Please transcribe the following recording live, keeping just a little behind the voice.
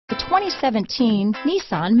2017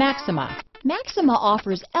 Nissan Maxima. Maxima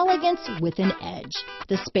offers elegance with an edge.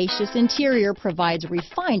 The spacious interior provides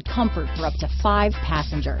refined comfort for up to 5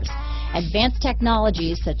 passengers. Advanced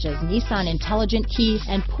technologies such as Nissan Intelligent Key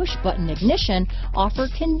and push-button ignition offer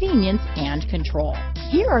convenience and control.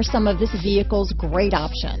 Here are some of this vehicle's great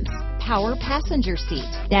options: power passenger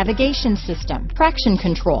seat, navigation system, traction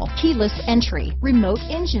control, keyless entry, remote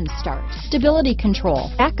engine start, stability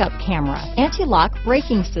control, backup camera, anti-lock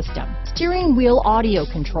braking system, steering wheel audio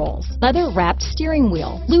controls, leather-wrapped steering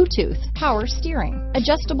wheel, Bluetooth, power steering,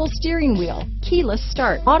 adjustable steering wheel, keyless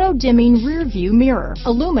start, auto-dimming rear view mirror,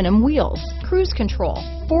 aluminum wheels, cruise control,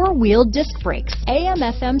 4-wheel disc brakes,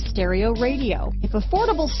 AM/FM stereo radio. If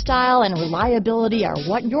affordable style and reliability are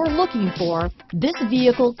what you're looking for, this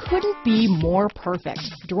vehicle couldn't be more perfect.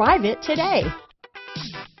 Drive it today.